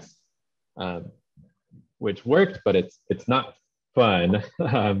glass, which worked, but it's not fun,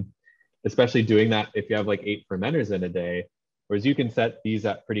 especially doing that if you have like 8 fermenters in a day, whereas you can set these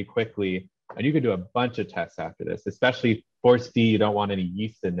up pretty quickly and you can do a bunch of tests after this, especially Force D, you don't want any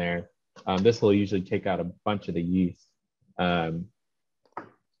yeast in there. This will usually take out a bunch of the yeast.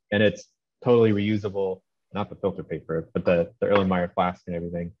 and it's totally reusable. Not the filter paper, but the Erlenmeyer flask and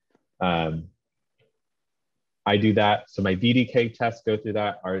everything. I do that. So my VDK tests go through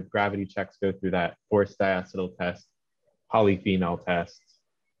that. Our gravity checks go through that. Forced diacetyl test, polyphenol tests.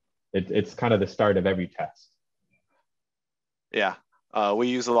 It's kind of the start of every test. Yeah, we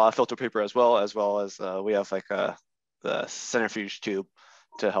use a lot of filter paper as well as we have like the centrifuge tube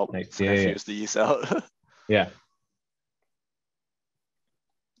to help centrifuge the yeast out. Yeah.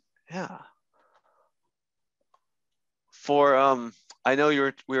 Yeah. For I know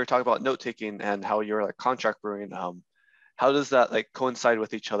we were talking about note taking and how you're like contract brewing. How does that like coincide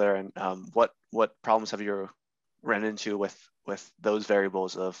with each other, and what problems have you ran into with those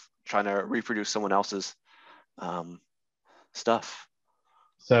variables of trying to reproduce someone else's stuff?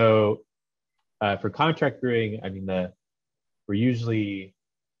 So for contract brewing, I mean we're usually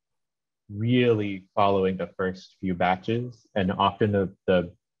really following the first few batches, and often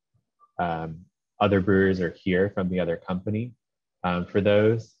the other brewers are here from the other company for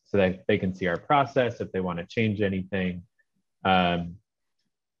those, so that they can see our process if they want to change anything.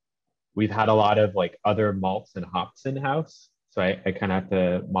 We've had a lot of like other malts and hops in house, so I kind of have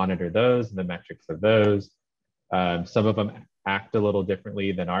to monitor those and the metrics of those. Some of them act a little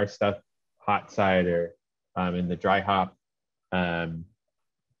differently than our stuff, hot side or in the dry hop.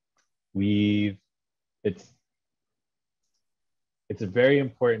 It's very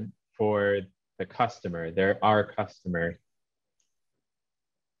important for the customer, they're our customer,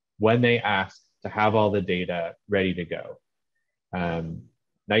 when they ask to have all the data ready to go.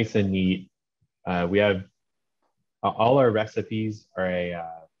 Nice and neat. We have all our recipes are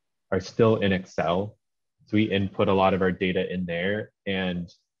still in Excel. So we input a lot of our data in there,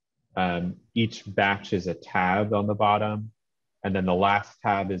 and each batch is a tab on the bottom. And then the last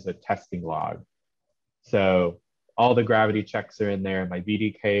tab is a testing log. So all the gravity checks are in there. My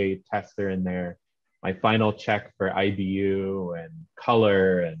VDK tests are in there. My final check for IBU and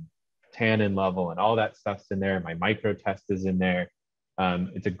color and tannin level and all that stuff's in there. My micro test is in there.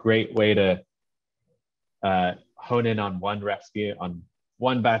 It's a great way to hone in on one recipe, on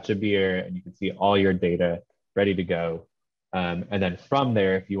one batch of beer, and you can see all your data ready to go. And then from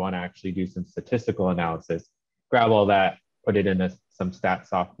there, if you want to actually do some statistical analysis, grab all that, put it in some stat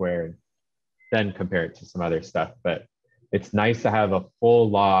software, and then compare it to some other stuff. But it's nice to have a full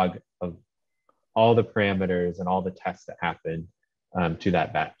log of all the parameters and all the tests that happen to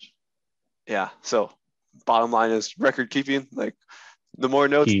that batch. Yeah. So bottom line is record keeping. Like the more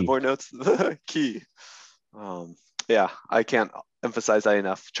notes, the key. Yeah, I can't emphasize that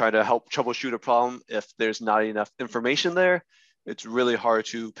enough. Try to help troubleshoot a problem. If there's not enough information there, it's really hard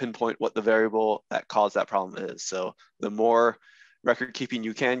to pinpoint what the variable that caused that problem is. So the more record keeping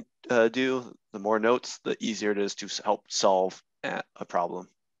you can do, the more notes, the easier it is to help solve a problem.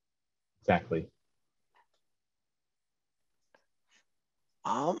 Exactly.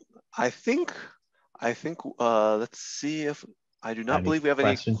 I think let's see if I do not believe we have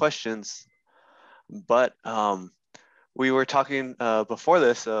any questions, but we were talking before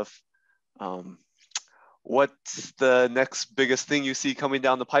this of what's the next biggest thing you see coming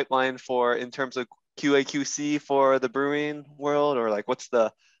down the pipeline for in terms of QA/QC for the brewing world, or like what's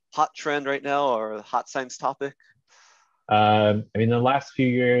the hot trend right now or the hot science topic? I mean, the last few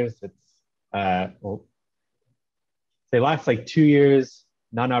years, it's say last like 2 years,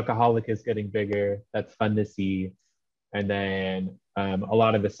 non-alcoholic is getting bigger. That's fun to see. And then a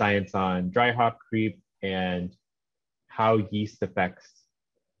lot of the science on dry hop creep and how yeast affects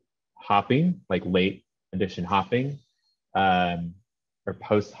hopping, like late addition hopping, or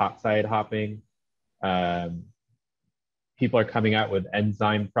post hot side hopping. People are coming out with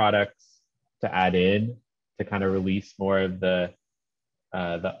enzyme products to add in to kind of release more of the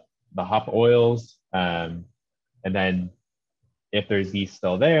hop oils. And then if there's yeast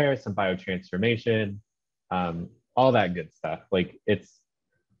still there, some biotransformation, all that good stuff. Like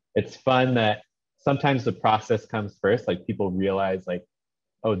it's fun that sometimes the process comes first. Like people realize like,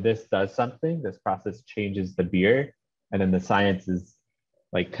 oh, this does something, this process changes the beer. And then the science is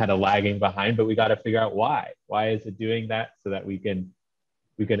like kind of lagging behind, but we got to figure out why. Why is it doing that, so that we can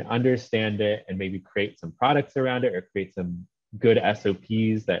understand it and maybe create some products around it, or create some good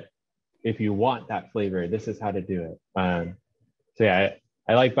SOPs that if you want that flavor, this is how to do it. So yeah,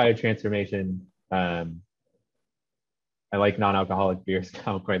 I like biotransformation. I like non-alcoholic beers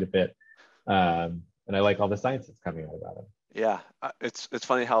now quite a bit. And I like all the science that's coming out about it. Yeah, it's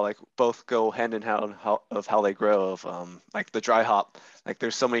funny how like both go hand in hand of how they grow. Of like the dry hop, like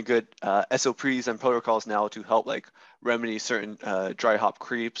there's so many good SOPs and protocols now to help like remedy certain dry hop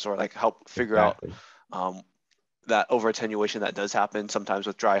creeps, or like help figure out that over attenuation that does happen sometimes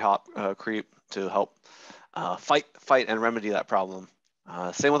with dry hop creep to help fight and remedy that problem.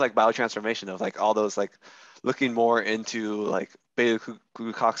 Same with like biotransformation of like all those like looking more into like beta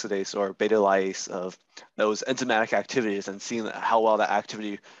glucosidase or beta lyase of those enzymatic activities and seeing how well that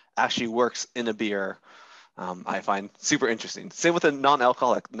activity actually works in a beer. I find super interesting. Same with the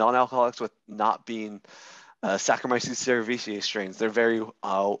non-alcoholics with not being Saccharomyces cerevisiae strains. They're very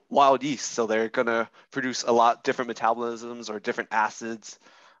wild yeast, so they're gonna produce a lot different metabolisms or different acids.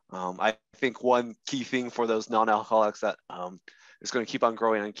 I think one key thing for those non-alcoholics that is going to keep on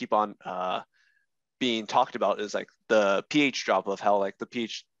growing and keep on being talked about is like the pH drop of how like the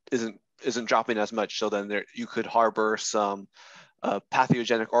pH isn't dropping as much. So then there you could harbor some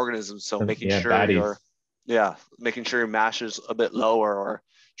pathogenic organisms. So making Yeah, sure baddies. making sure your mash is a bit lower or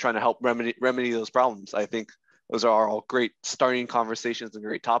trying to help remedy those problems. I think those are all great starting conversations and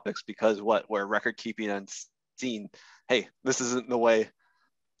great topics because we're record keeping and seeing, hey, this isn't the way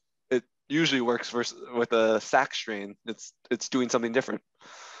it usually works with a sac strain. It's doing something different.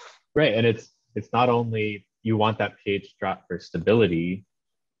 Right. And it's not only you want that pH drop for stability,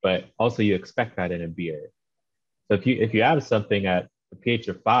 but also you expect that in a beer. So if you have something at a pH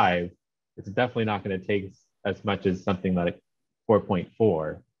of 5, it's definitely not going to take as much as something like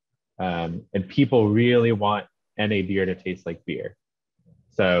 4.4. And people really want NA beer to taste like beer.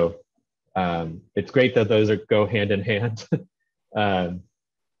 So it's great that those go hand in hand. um,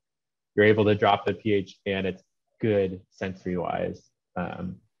 you're able to drop the pH and it's good sensory wise.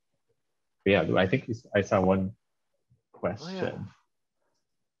 Yeah, I think I saw one Oh yeah. question.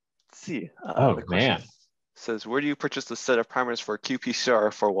 Let's see. The Oh question man. says, where do you purchase the set of primers for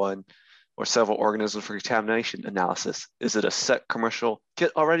qPCR for one or several organisms for contamination analysis? Is it a set commercial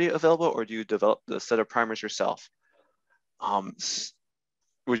kit already available, or do you develop the set of primers yourself?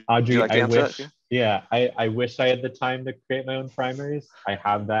 Would you Audrey, like to I answer that? wish, yeah, I wish I had the time to create my own primers. I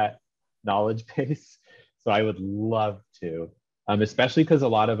have that knowledge base, so I would love to, especially because a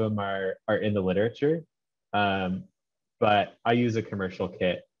lot of them are in the literature. Um, but I use a commercial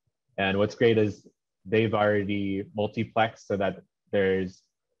kit, and what's great is they've already multiplexed so that there's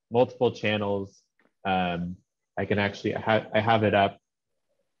multiple channels. I can actually I have it up.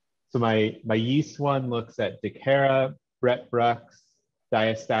 So my yeast one looks at Decara, Brett Brooks,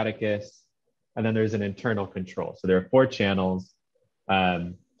 Diastaticus, and then there's an internal control. So there are 4 channels,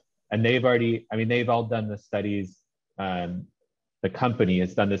 and they've all done the studies. The company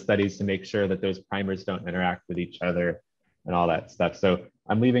has done the studies to make sure that those primers don't interact with each other and all that stuff. So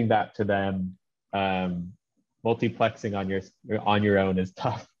I'm leaving that to them. Multiplexing on your own is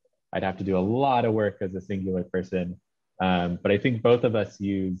tough. I'd have to do a lot of work as a singular person. But I think both of us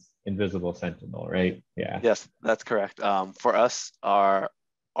use Invisible Sentinel, right? Yeah. Yes, that's correct. For us, our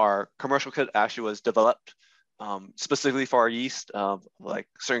commercial kit actually was developed specifically for our yeast, like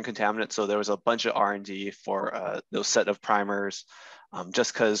certain contaminants. So there was a bunch of R&D for those set of primers,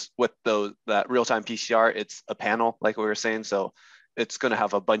 just because with that real-time PCR, it's a panel, like we were saying. So it's going to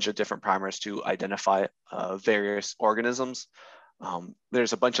have a bunch of different primers to identify various organisms.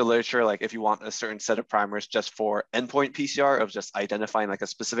 There's a bunch of literature, like if you want a certain set of primers just for endpoint PCR of just identifying like a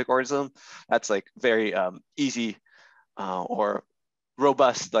specific organism, that's like very easy or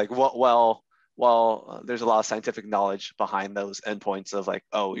robust, like there's a lot of scientific knowledge behind those endpoints of like,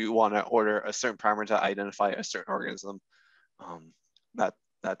 oh, you want to order a certain primer to identify a certain organism. That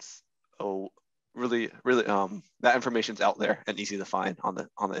that's oh really that information's out there and easy to find on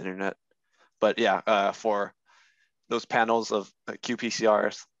the internet. But yeah, for those panels of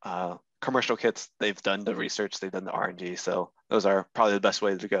qPCRs, commercial kits, they've done the research, they've done the R&D, so those are probably the best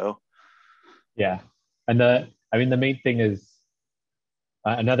way to go. Yeah. And the main thing is,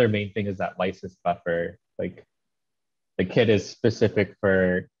 another main thing is that lysis buffer. Like the kit is specific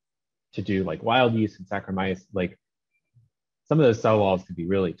to do like wild yeast and Saccharomyces. Like some of those cell walls could be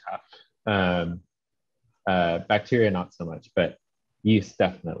really tough. Bacteria, not so much, but yeast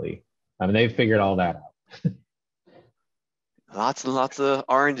definitely. I mean, they've figured all that out. Lots and lots of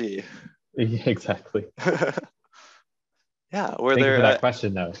R&D. Exactly. Yeah, were Thank you for there that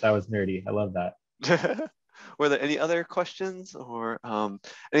question, though. That was nerdy. I love that. were there any other questions or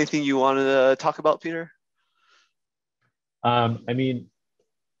anything you wanted to talk about, Peter? I mean,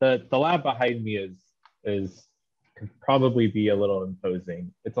 the lab behind me is could probably be a little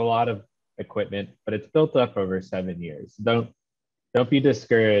imposing. It's a lot of equipment, but it's built up over 7 years. Don't be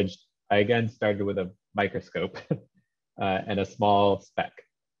discouraged. I again started with a microscope and a small spec.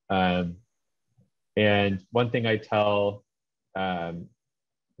 And one thing I tell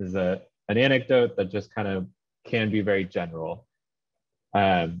is an anecdote that just kind of can be very general.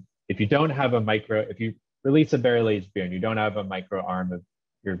 If you don't have a micro, if you release a barrel-aged beer and you don't have a micro arm of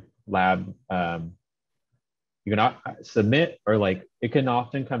your lab, you cannot submit, or like it can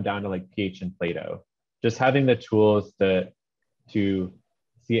often come down to like pH and Plato. Just having the tools to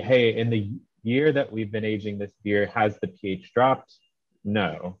see, hey, in the year that we've been aging this beer, has the pH dropped?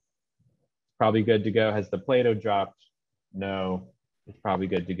 No. Probably good to go. Has the Plato dropped? No. It's probably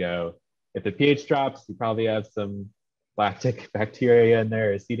good to go. If the pH drops, you probably have some lactic bacteria in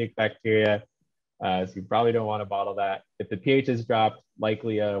there, acetic bacteria. So you probably don't want to bottle that. If the pH is dropped,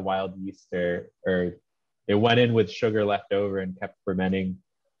 likely a wild yeast, or it went in with sugar left over and kept fermenting.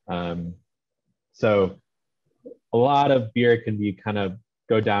 So a lot of beer can be kind of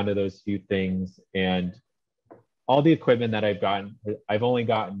go down to those few things. And all the equipment that I've only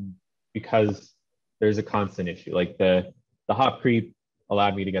gotten because there's a constant issue. Like the hop creep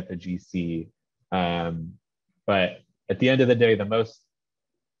allowed me to get the GC. But at the end of the day,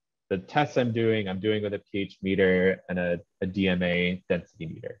 the tests I'm doing with a pH meter and a DMA density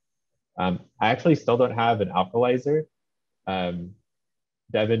meter. I actually still don't have an alkalizer.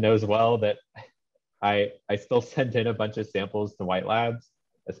 Devin knows well that I still send in a bunch of samples to White Labs,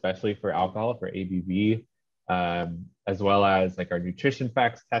 especially for alcohol, for ABV, as well as like our nutrition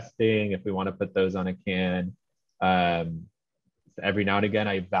facts testing, if we want to put those on a can. Every now and again,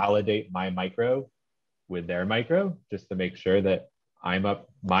 I validate my micro with their micro just to make sure that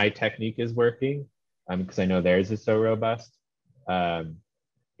my technique is working, because I know theirs is so robust.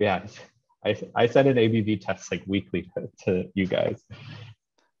 Yeah, I send an ABV test like weekly to you guys.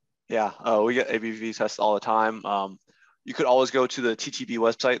 Yeah, we get ABV tests all the time. You could always go to the TTB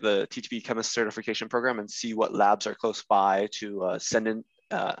website, the TTB Chemist Certification Program, and see what labs are close by to send in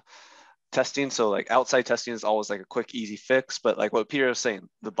testing. So like outside testing is always like a quick, easy fix. But like what Peter was saying,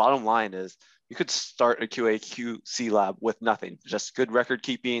 the bottom line is you could start a QA QC lab with nothing, just good record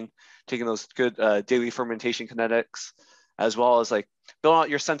keeping, taking those good daily fermentation kinetics, as well as like build out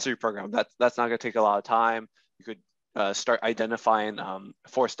your sensory program. That's not going to take a lot of time. You could start identifying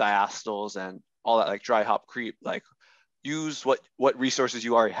forced diacetyls and all that, like dry hop creep. Like use what resources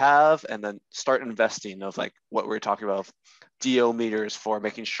you already have, and then start investing of like what we're talking about, DO meters for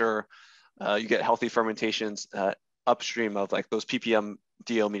making sure you get healthy fermentations upstream of like those ppm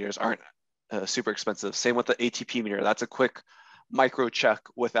DO meters aren't super expensive. Same with the ATP meter. That's a quick micro check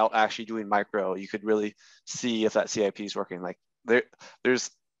without actually doing micro. You could really see if that CIP is working. Like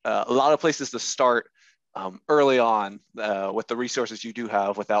there's a lot of places to start early on with the resources you do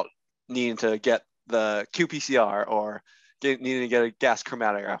have without needing to get the qPCR or needing to get a gas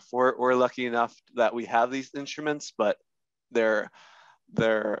chromatograph. We're lucky enough that we have these instruments, but they're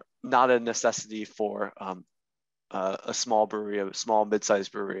not a necessity for a small brewery, a small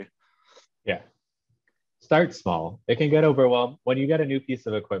mid-sized brewery. Yeah. Start small. It can get overwhelmed. When you get a new piece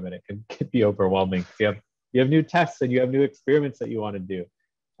of equipment, it can be overwhelming. You have new tests and you have new experiments that you want to do.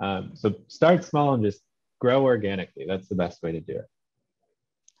 So start small and just grow organically. That's the best way to do it.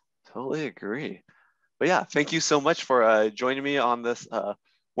 Totally agree. But yeah, thank you so much for joining me on this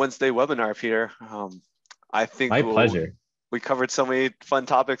Wednesday webinar, Peter. I think my pleasure. We covered so many fun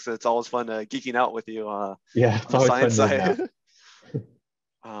topics. It's always fun geeking out with you yeah, it's always science fun side.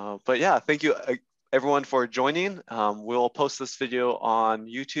 But yeah, thank you everyone for joining. We'll post this video on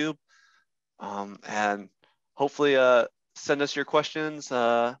YouTube, and hopefully send us your questions,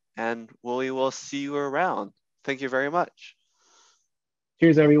 and we will see you around. Thank you very much.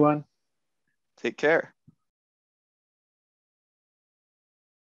 Cheers, everyone. Take care.